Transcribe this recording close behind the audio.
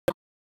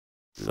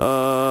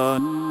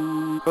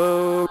残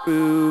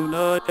酷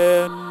な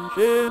天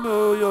使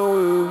の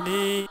よう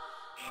に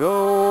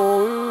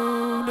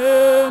少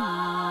年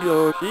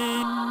よ神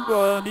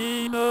話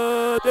に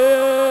なって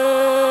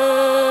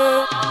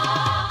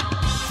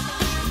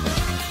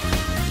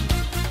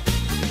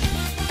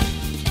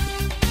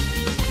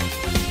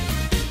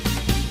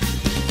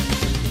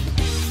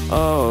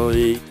青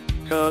い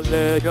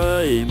風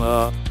が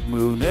今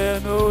胸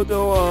の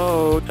ドア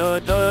を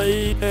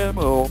叩いて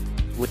も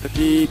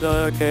私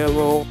だけ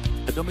を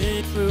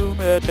見つ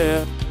め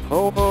て微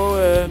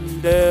笑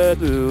んで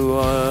る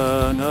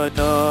あな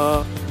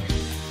た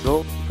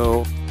そっ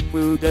と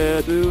触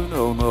れる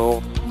の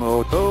も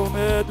求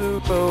め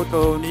るこ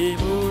とに夢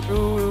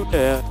中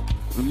で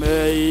運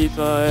命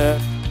さえ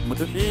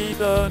私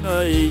じゃ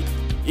ない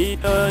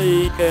痛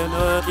いけ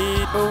な瞳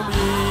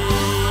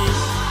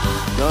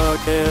だ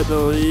け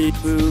どい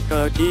つ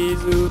か気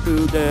づ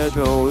くでし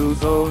ょう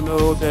そ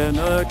の背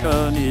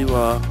中に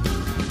は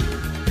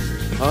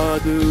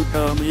遥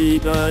か未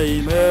来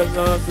目指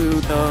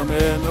すため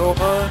の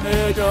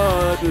羽が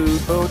ある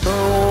こと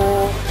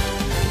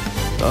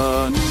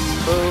残酷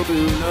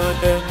な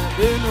天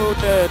使の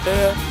手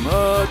で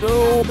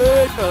窓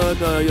辺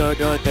輝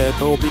がて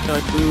飛び立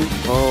つ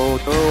ほ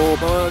と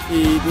ばき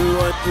る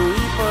熱い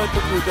パト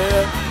クで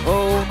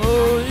思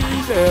い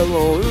出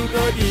を裏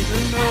切る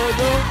な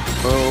ど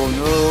こ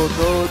の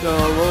空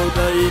を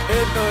抱いて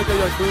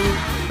輝く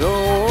少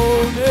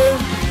年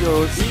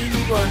よ神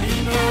話に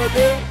なれ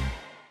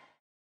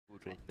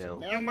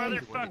You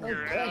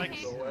motherfucker,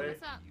 Alex.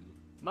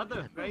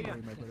 Mother, right here.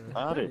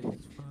 Howdy.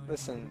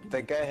 Listen,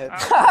 that guy had.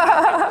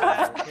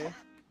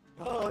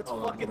 Oh, it's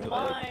fucking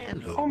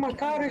mine. Oh my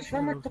god, it's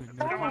from What's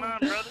going on,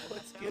 brother?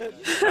 What's good?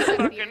 I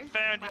fucking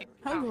found you.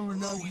 Hello,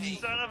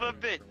 Son of a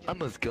bitch. I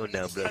must go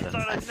now, I brother.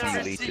 thought I'd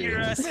never see your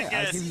ass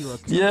again.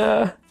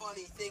 Yeah.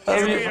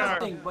 Here we are.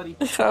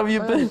 How have you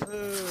been?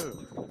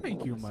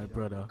 Thank you, my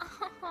brother.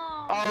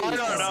 Oh, I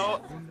don't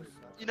know.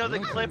 You know the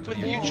clip with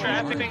you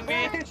trafficking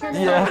me?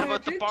 Yeah. Talking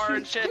about the bar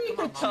and shit,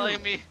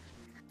 telling me,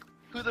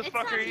 who the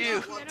fuck are you?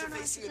 I don't know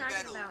what you're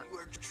talking about.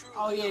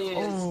 Oh yeah, yeah.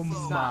 Oh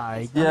my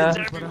god. Yeah. It's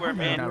everywhere,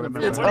 man.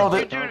 It's What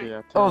did you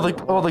do?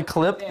 the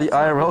clip, the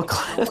IRL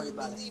clip.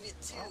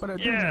 But I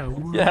do Yeah.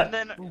 know. Yeah. And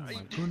then Oh my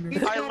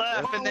goodness. I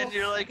laugh, and then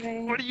you're like,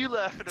 what are you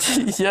laughing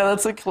at? Yeah,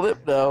 that's a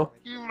clip now.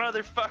 You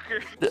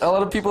motherfucker. A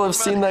lot of people have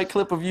seen that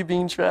clip of you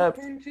being trapped.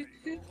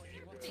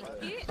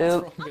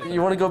 And you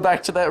want to go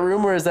back to that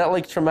room, or is that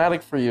like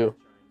traumatic for you?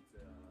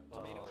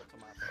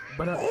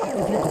 But if you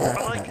go back I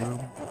to like that room,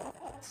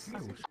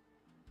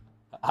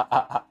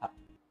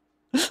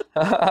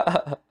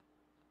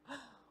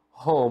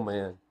 Oh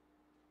man.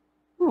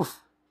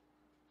 Oof.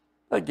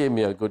 That gave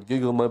me a good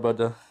giggle, my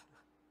brother.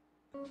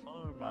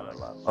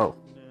 Oh. Oh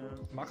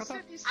my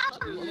goodness,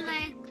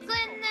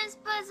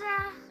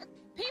 Buzzer!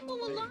 People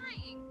were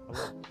lying.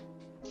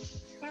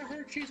 I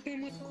heard she's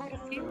been with quite a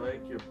I few.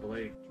 like your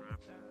Blake.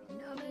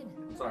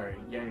 Sorry,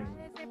 gang.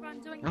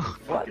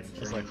 What?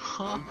 It's like,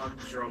 I'm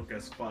drunk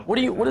as fuck. What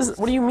do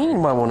you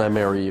mean? Why won't I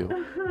marry you?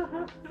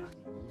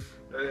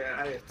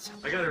 I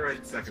got it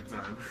right the second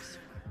time.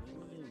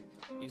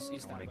 He's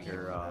to make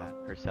her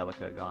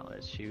Celica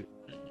gauntlet shoot.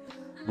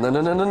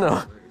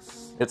 No.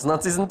 It's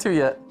not season 2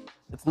 yet.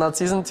 It's not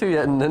season 2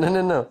 yet.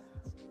 No.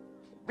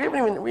 We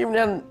haven't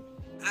had.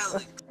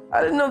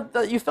 I didn't know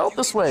that you felt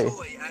this way.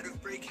 Out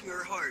of breaking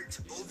her heart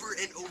over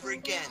and over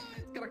again.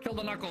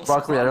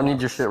 Broccoli, I don't need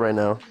your shit right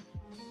now.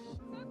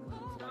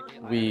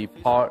 We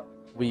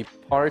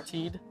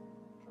partied.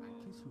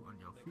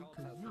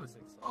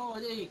 Oh,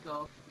 there you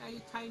go. Now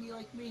you're tiny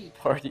like me.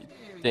 Party,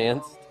 There we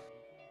danced,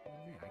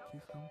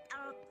 go.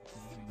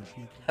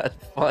 had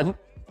fun.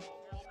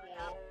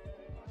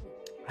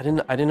 I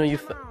didn't know you.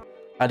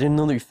 I didn't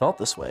know that you felt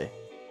this way.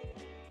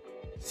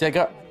 See, I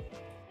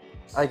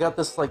got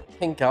this like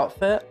pink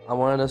outfit. I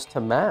wanted us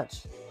to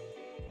match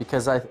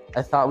because I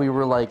thought we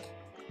were like,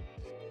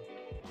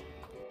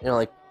 you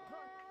know,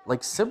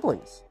 like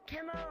siblings.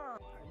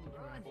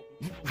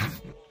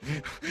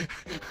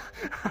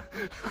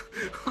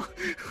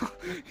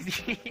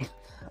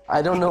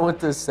 I don't know what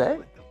to say.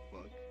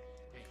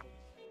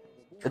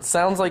 It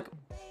sounds like.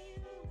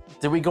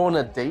 Did we go on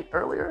a date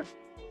earlier?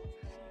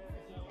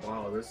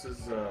 Wow, this is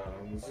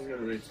gonna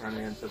be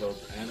turning into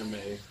those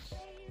anime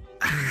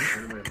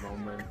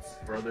moments,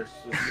 brother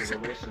sister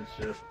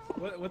relationship.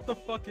 What the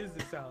fuck is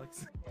this,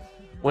 Alex?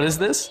 What is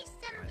this?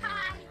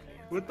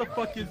 What the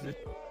fuck is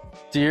it?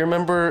 Do you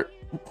remember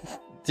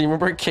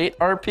Kate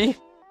RP?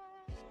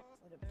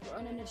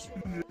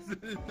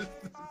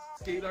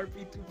 Skate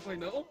RP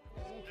 2.0?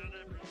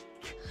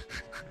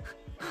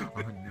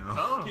 oh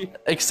no.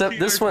 Except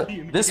this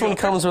one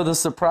comes with a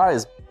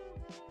surprise.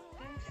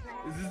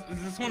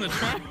 Is this one a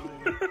trap?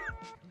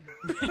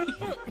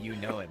 You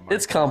know it, Mark.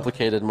 It's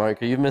complicated,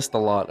 Marco. You've missed a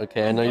lot.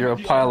 Okay, I know you're a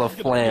pile of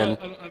flan.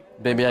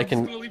 Maybe I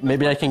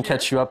can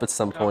catch you up at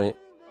some point.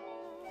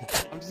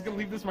 I'm just gonna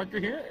leave this marker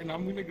here, and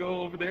I'm gonna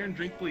go over there and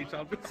drink bleach.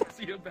 I'll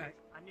see you back.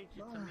 I need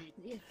you to meet.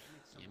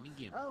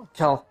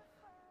 Cal,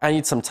 I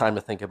need some time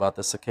to think about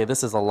this, okay?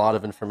 This is a lot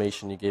of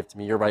information you gave to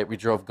me. You're right, we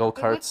drove What's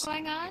go-karts.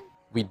 going on?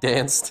 We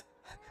danced.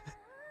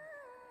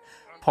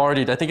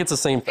 Partied. I think it's the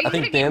same. Are you I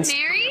think gonna dance. get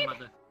married?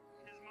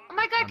 Oh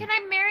my god, can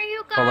I marry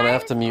you guys? Hold on, I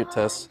have to mute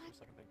Tess.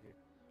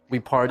 We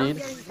partied.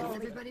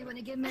 Everybody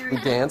wanna get We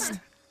married? danced.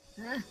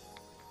 Huh?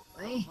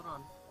 Wait.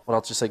 What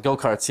else you say?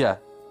 Go-karts, yeah.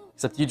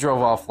 Except you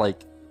drove off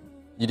like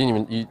you didn't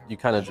even you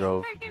kind of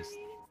drove.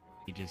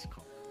 He just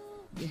called.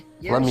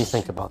 Let me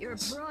think about You're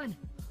this. a prawn.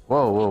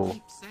 Whoa,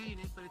 whoa.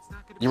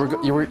 You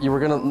were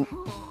gonna.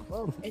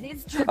 Whoa, it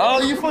is true.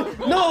 Oh, you fuck!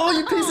 No,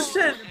 you piece of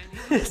shit!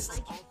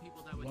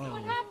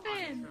 What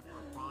happened?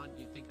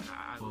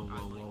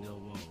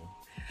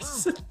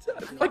 Sit down.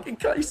 I fucking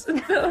cut you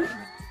sit down.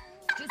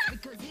 Just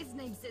because his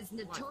name says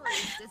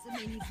notorious doesn't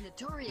mean he's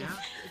notorious.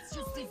 It's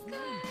just his name.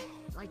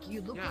 Like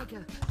you look like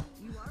a,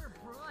 you are a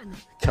prawn.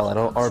 Kel, I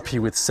don't RP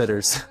with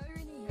sitters.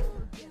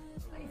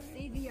 I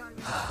see the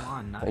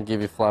irony. I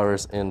gave you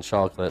flowers and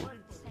chocolate.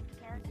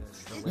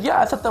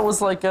 Yeah, I thought that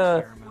was like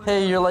a,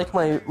 hey, you're like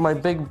my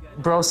big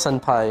bro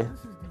senpai.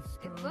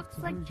 It looks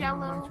like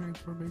Jello.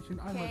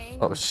 Okay.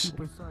 Oh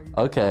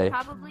okay.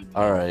 Probably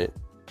All right.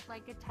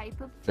 like a type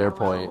of Fair Jell-O.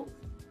 point.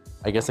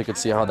 I guess I could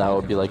see how that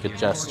would be like a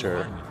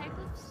gesture. Type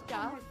of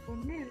stuff.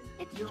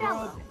 It's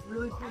Jello.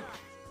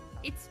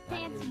 It's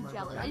fancy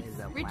Jello. It's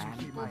rich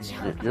people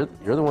Jello.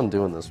 You're the one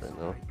doing this right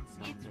now.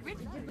 It's rich.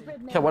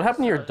 Yeah, what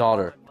happened to your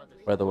daughter,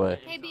 by the way?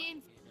 Hey,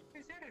 Beans.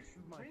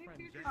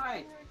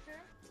 Hi.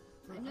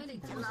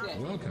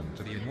 Welcome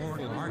to the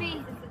Immortal Army.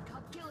 Me.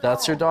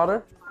 That's your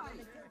daughter?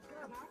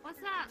 What's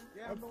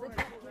up?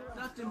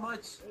 Nothing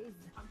much.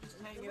 I'm just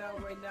hanging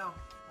out right now.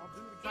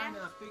 Trying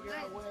to figure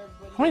out where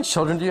everybody. How many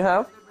children do you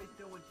have?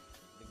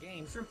 The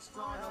game. Shrimp's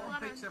drawing all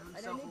the pics of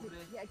himself over there.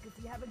 Yeah, because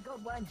you haven't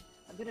got one.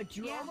 I'm gonna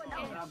draw one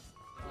out.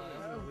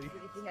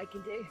 Anything I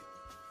can do?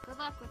 Good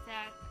luck with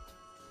that.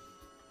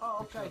 Oh,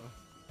 okay.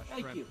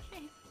 Thank you.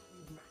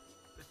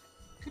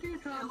 Could you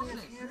draw me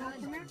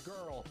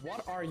Girl,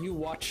 what are you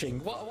watching?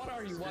 What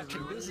are you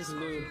watching? This is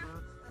lewd.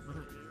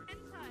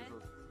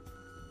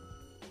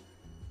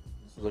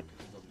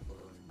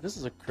 This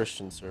is a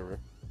Christian server.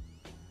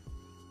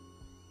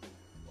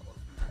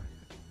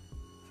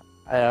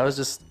 I was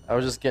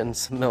just getting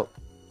some milk.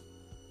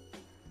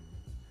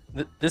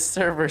 This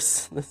server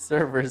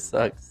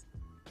sucks.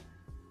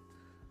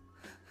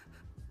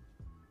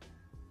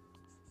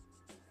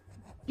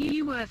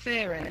 You were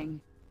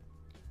fairing.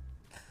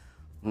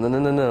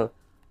 No.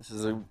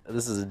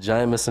 This is a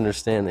giant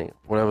misunderstanding.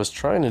 What I was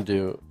trying to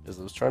do is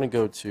I was trying to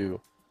go to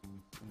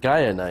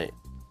Gaia Night,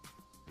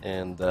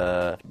 and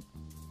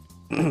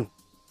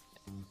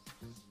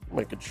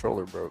my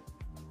controller broke.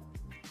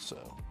 So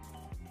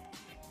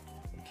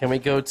can we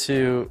go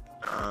to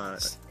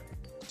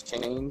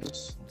Change.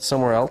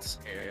 somewhere else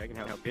Here, I can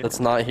help you. that's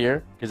not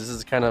here? Because this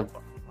is kind of.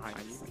 Behind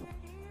you.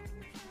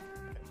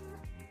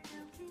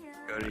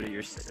 Go to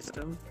your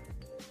system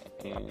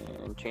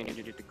and change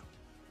it to.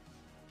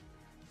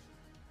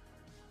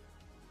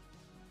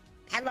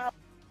 Hello.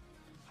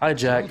 Hi,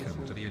 Jack.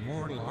 Welcome to the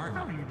Immortal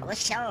Army.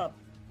 What's up?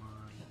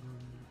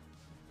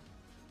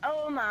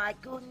 Oh my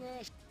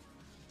goodness.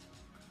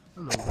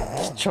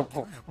 Hello. Jump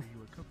off. Are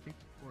you a cupcake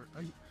or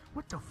are you,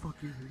 what the fuck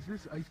is this?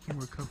 Is this ice cream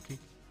or cupcake?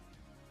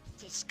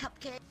 This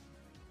cupcake.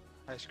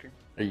 Ice cream.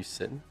 Are you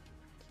sitting?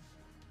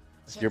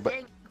 Same Your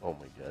thing. Oh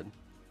my god.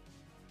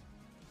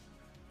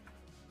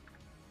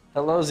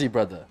 Hello, Z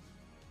brother.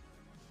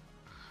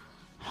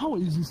 How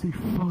is this a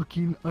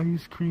fucking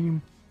ice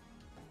cream?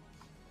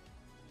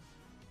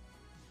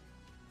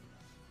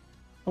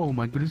 Oh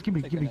my goodness, give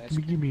me.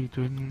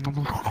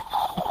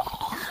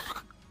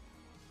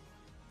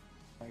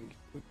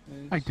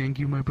 I thank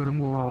you, my brother.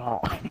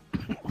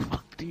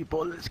 The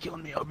bullet's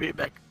killing me. I'll be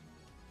back.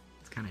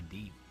 It's kind of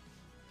deep.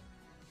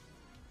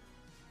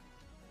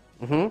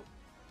 Mm-hmm.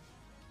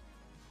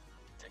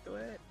 Take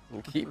it.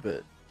 And keep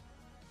it.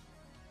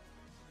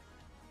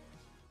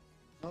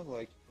 Not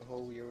like the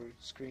whole your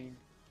screen.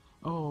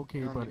 Oh, okay,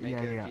 You only but make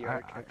a yeah.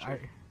 VR capture.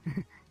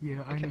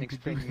 Yeah, I I can need to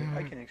do explain you.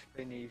 I that. can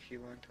explain you if you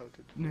want how to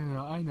do.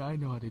 No, I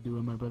know how to do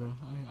it, my brother.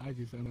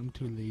 I'm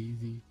too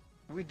lazy.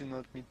 We do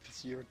not meet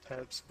with your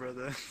tabs,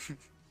 brother.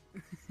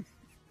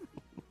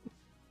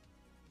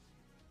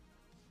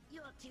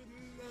 You're too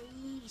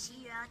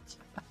lazy,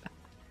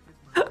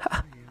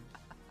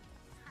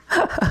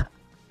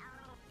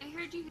 I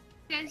heard you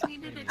guys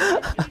needed a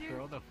demonstrator.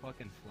 Throw the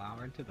fucking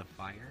flower into the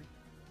fire.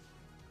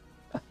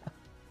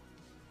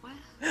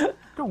 What?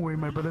 Don't worry,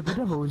 my brother. The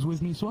devil is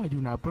with me, so I do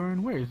not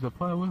burn. Where is the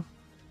flower?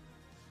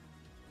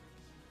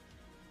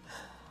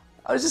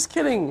 I was just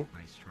kidding.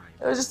 Nice try.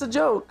 It was just a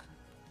joke.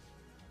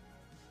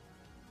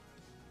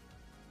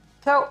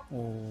 Cal.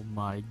 Oh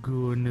my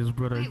goodness,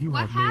 brother. Wait, You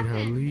what have made her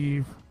happened?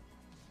 leave.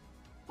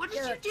 What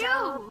did you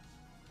do?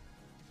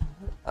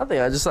 I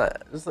think I just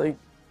like.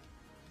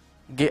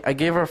 I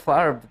gave her a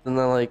flower, but then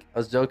I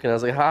was joking. I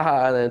was like,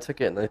 haha, and then I took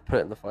it and I put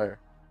it in the fire.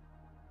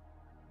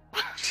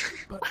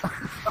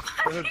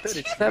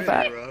 It's that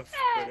bad? rough.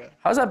 But,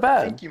 How's that I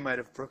bad? think you might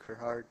have broke her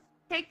heart.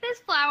 Take this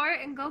flower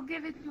and go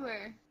give it to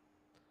her.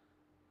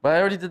 But I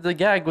already did the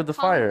gag with the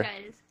fire.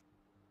 Apologize.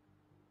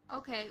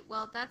 Okay,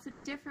 well that's a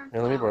different.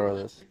 Here, let me flower. borrow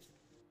this.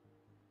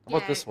 How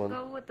about this one?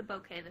 Go with the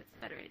bouquet. That's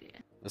a better idea.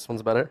 This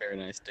one's better? Very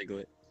nice,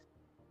 Diglett.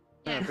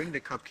 Yeah, bring the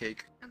cupcake.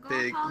 Go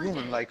The apologize.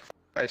 woman like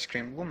ice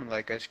cream. Woman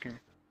like ice cream.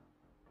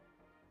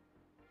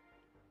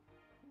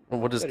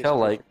 And what does That is Kel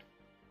like? perfect.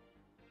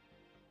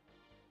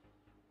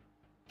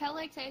 Kel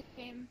likes ice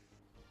cream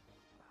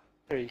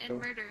There you go.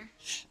 and murder,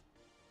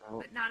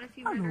 but not if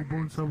you I know murder her.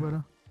 Bon so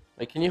better.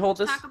 Wait, can you hold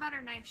this? Talk about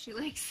her knife she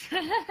likes.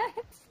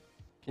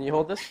 Can you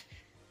hold this?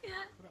 Yeah.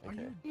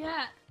 Okay.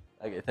 Yeah.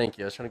 Okay, thank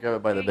you. I was trying to grab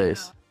it by the There you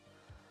base.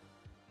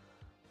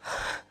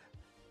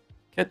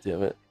 God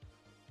damn it.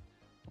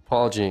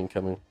 Apology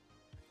incoming.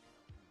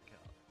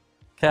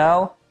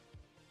 Cal?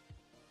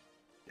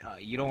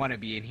 You don't want to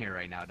be in here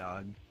right now,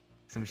 dog.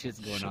 Some shit's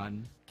going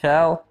on.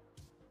 Cal?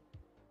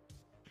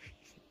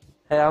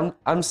 Hey,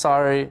 I'm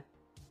sorry.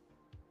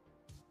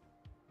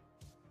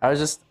 I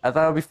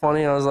thought it'd be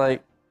funny. I was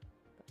like,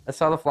 I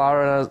saw the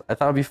flower and I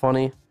thought it'd be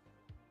funny.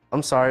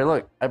 I'm sorry.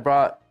 Look, I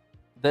brought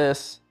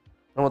this.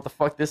 I don't know what the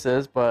fuck this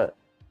is, but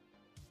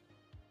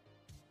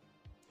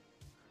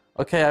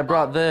okay, I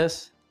brought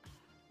this.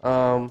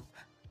 I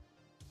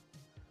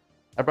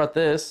brought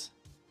this.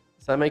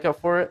 Does that make up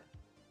for it?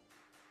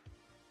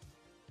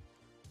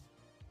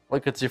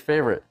 Look, it's your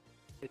favorite.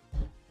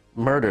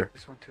 Murder.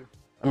 This one too.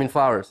 I mean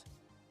flowers.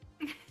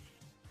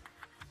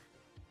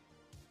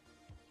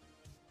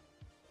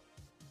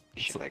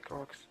 She like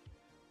rocks.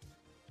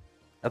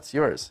 That's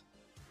yours.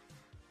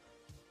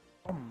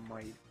 Oh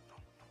my.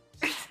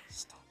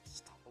 Stop.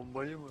 Oh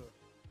my. No,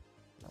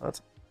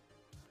 that's...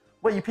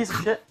 Wait, you piece of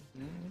shit.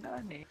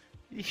 Nani.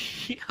 Yo.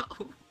 Here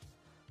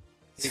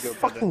you go,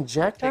 Fucking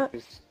jack that?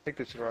 Take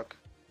this rock.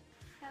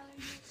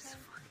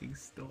 Fucking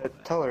stole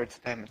Tell her it's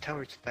diamond. Tell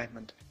her it's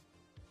diamond.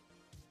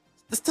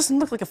 This doesn't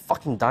look like a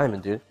fucking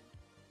diamond, dude.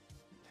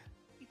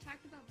 You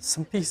talked about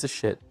Some piece of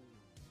shit.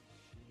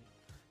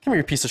 Come here,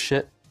 you piece of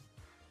shit.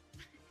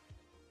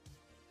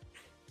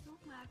 Don't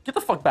laugh. Get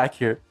the fuck back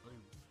here,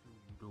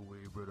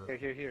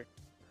 Here.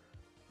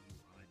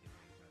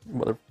 you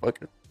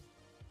motherfucker.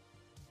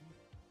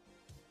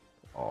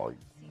 Oh, you...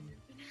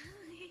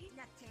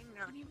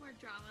 I need more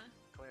drama.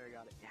 Claire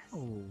got it. Yes.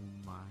 Oh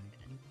my.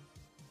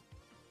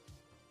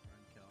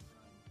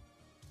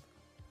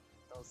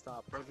 Don't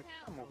stop. Brother,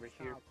 come over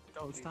here.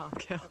 Don't stop,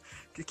 Cal.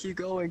 Keep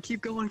going,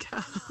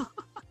 Cal.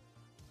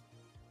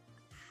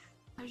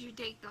 How's your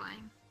date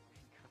going?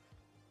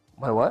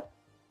 My what?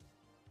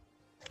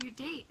 Your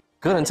date.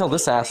 Good until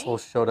this asshole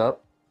showed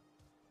up.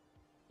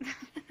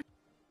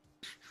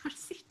 What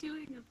is he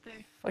doing up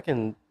there?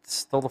 Fucking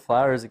stole the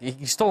flowers.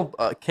 He stole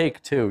a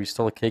cake too. He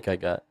stole a cake I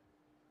got.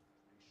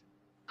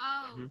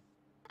 Oh,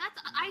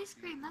 that's ice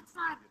cream. That's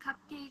not a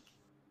cupcake.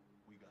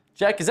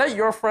 Jack, is that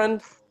your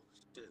friend?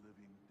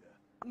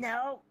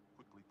 No.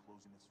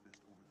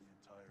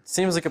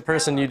 Seems like a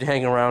person you'd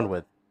hang around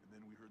with.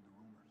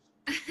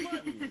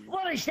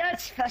 What is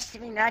that supposed to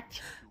mean? That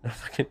I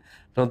fucking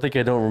don't think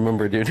I don't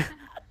remember, dude.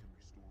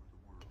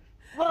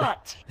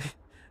 what?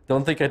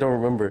 Don't think I don't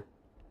remember.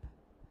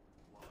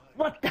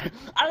 What?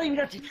 I don't even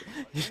know.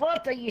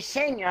 What are you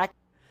saying? That?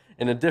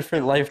 In a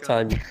different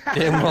lifetime, you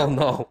damn well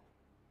know.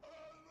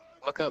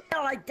 Look up.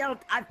 No, I don't.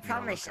 I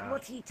promise.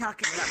 What are you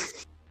talking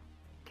about?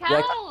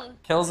 Kel!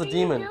 Kel's a what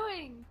demon. Are you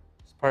doing?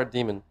 He's part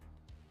demon.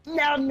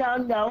 No.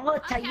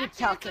 What are you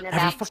talking Every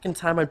about? fucking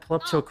time I'd pull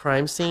up to a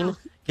crime scene,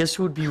 guess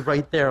who would be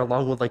right there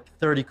along with like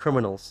 30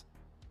 criminals?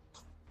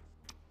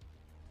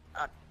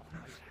 You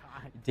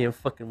damn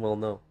fucking well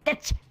know.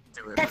 That's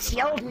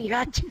the old me,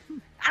 right?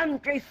 I'm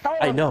reformed.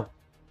 I know.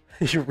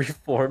 You're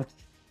reformed.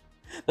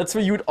 That's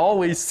what you would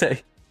always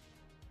say.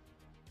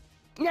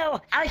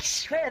 No, I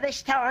swear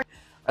this time.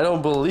 I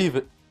don't believe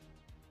it.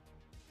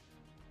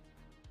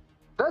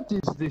 That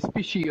is the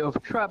species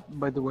of trap,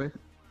 by the way.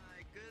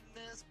 My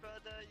goodness,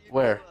 brother, you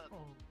Where? grew up.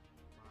 Oh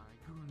my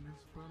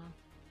goodness, brother.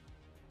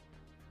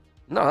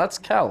 No, that's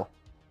Cal.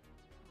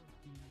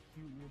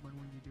 You woman,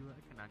 when you do it,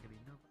 I cannot get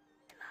enough.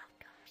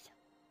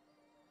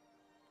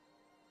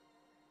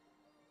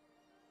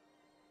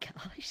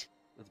 Gosh.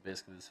 That's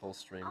basically this whole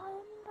stream.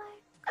 Oh my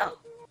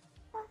goodness,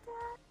 brother.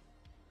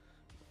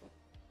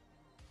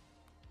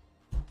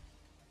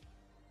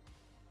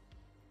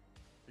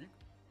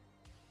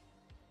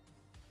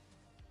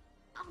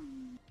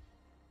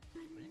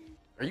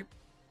 Are you?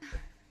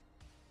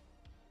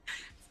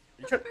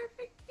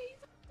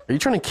 Are you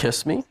trying to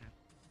kiss me?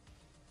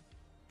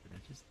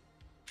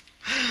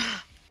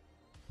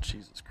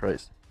 Jesus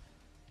Christ.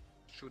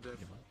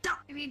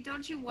 I mean,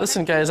 don't you want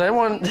Listen, guys, I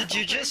want. Did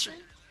you just...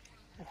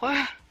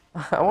 What?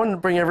 I wanted to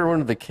bring everyone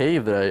to the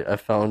cave that I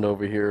found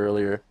over here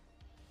earlier.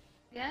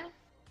 Yeah?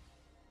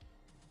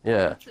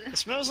 Yeah. It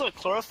smells like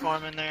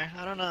chloroform in there.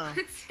 I don't know.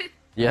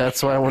 Yeah,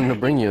 that's why I wanted to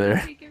bring you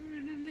there.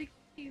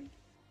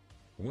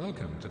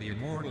 Welcome to the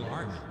Immortal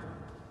Army.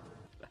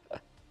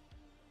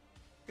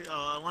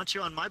 Oh, I want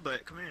you on my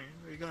butt. Come here.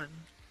 Where are you going?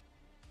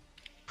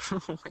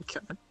 Oh my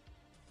god.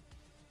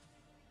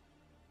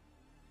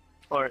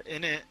 Or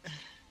in it.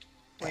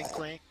 Wink,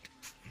 wink.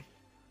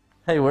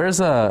 Hey, where's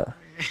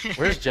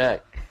Where's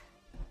Jack?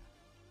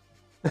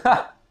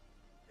 I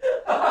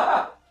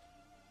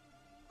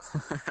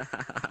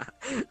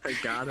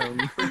got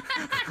him.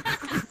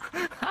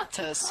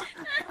 Tess.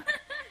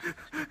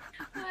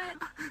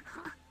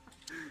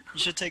 You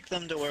should take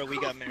them to where we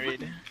got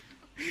married.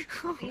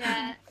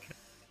 Yeah.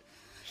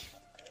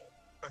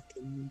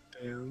 Fucking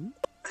damn.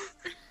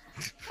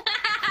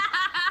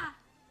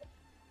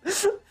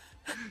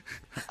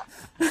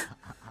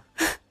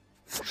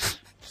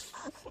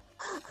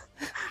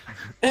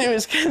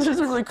 Anyways, guys, there's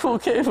a really cool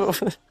cave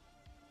over there.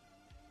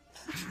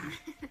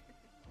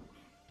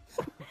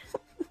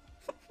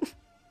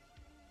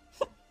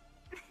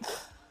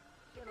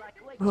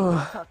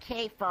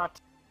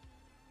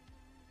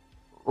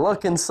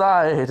 Look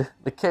inside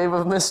the cave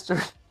of mystery.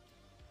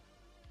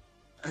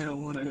 I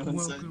don't want to go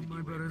inside. Welcome,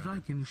 my brothers. I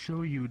can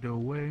show you the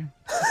way.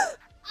 Oh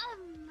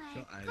my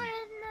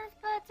goodness,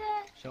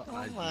 butter.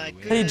 Oh my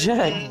goodness. Hey,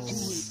 Jack.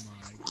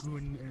 Oh my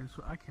goodness,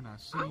 I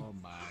cannot see. Oh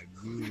my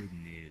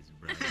goodness,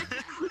 brother.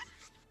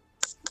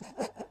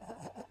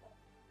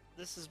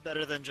 This is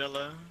better than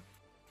Jello.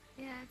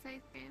 Yeah, it's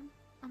ice cream.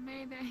 I'll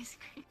marry the ice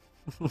cream.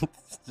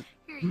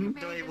 Here, you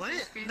marry Wait, this what?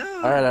 ice cream. No.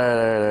 Alright.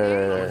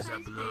 Marry this ice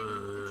cream.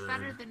 It's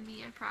better than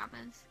me, I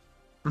promise.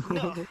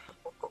 No.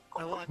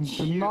 I want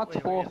you. Not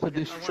Wait, fall for wait,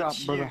 this I want trap,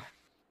 you. brother.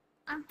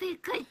 I'm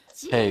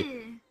Pikachu.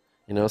 Hey.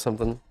 You know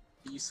something?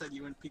 You said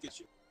you went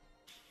Pikachu.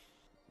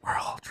 We're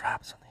all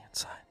traps on the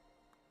inside.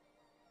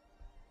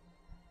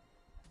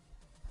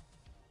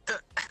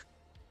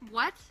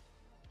 What?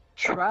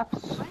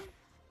 Traps What?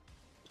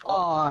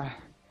 are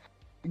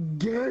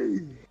gay.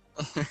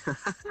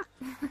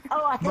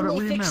 Oh, I think But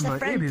they fixed the remember,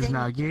 front it is thing.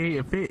 not gay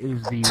if it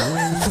is the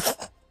way.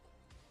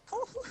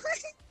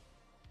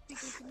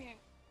 Pikachu, come here.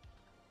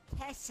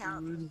 Tess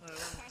out.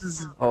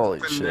 Holy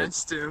shit.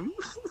 Finessed him.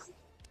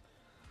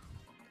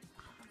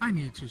 I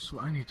need to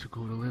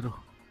go a little.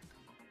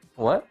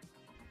 What?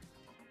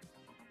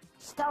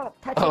 Stop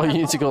touching Oh, the you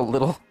need to go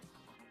little.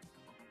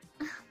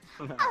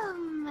 Oh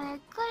my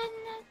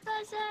goodness,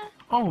 butter.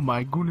 Oh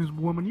my goodness,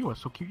 woman, you are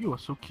so cute. You are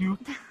so cute.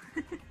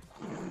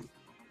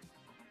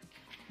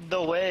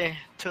 The way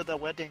to the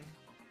wedding.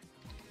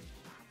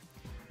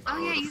 Oh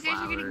yeah, you guys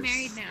are getting flowers.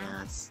 married now.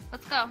 Yes.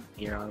 Let's go.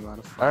 You're on a lot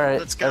of fun. Alright,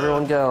 Let's go.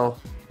 everyone go.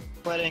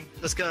 Wedding.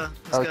 Let's go.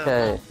 Let's go.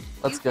 Okay,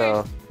 let's You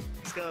go.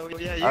 Let's go.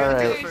 Yeah, you All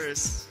gotta go right.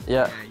 first.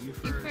 Yeah. Yeah, you You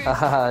first. first.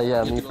 Haha,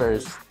 yeah, You me go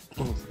first.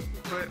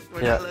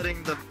 We're Yeah. not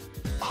letting the.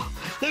 Oh,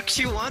 look,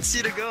 she wants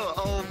you to go.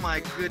 Oh my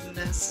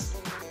goodness.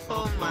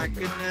 Oh my Oh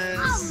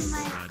goodness.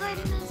 my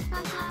goodness,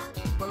 butter.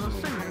 But let's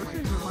sing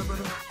it, my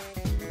brother.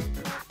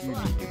 You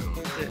need to go.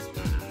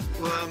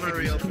 Well, I'm gonna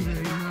reopen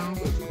it.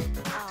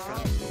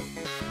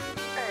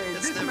 Hey,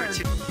 It's this never man.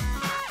 too.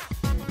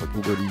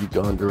 Fucking go to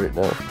Uganda right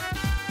now.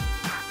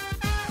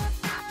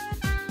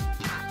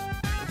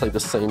 It's like the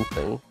same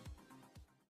thing.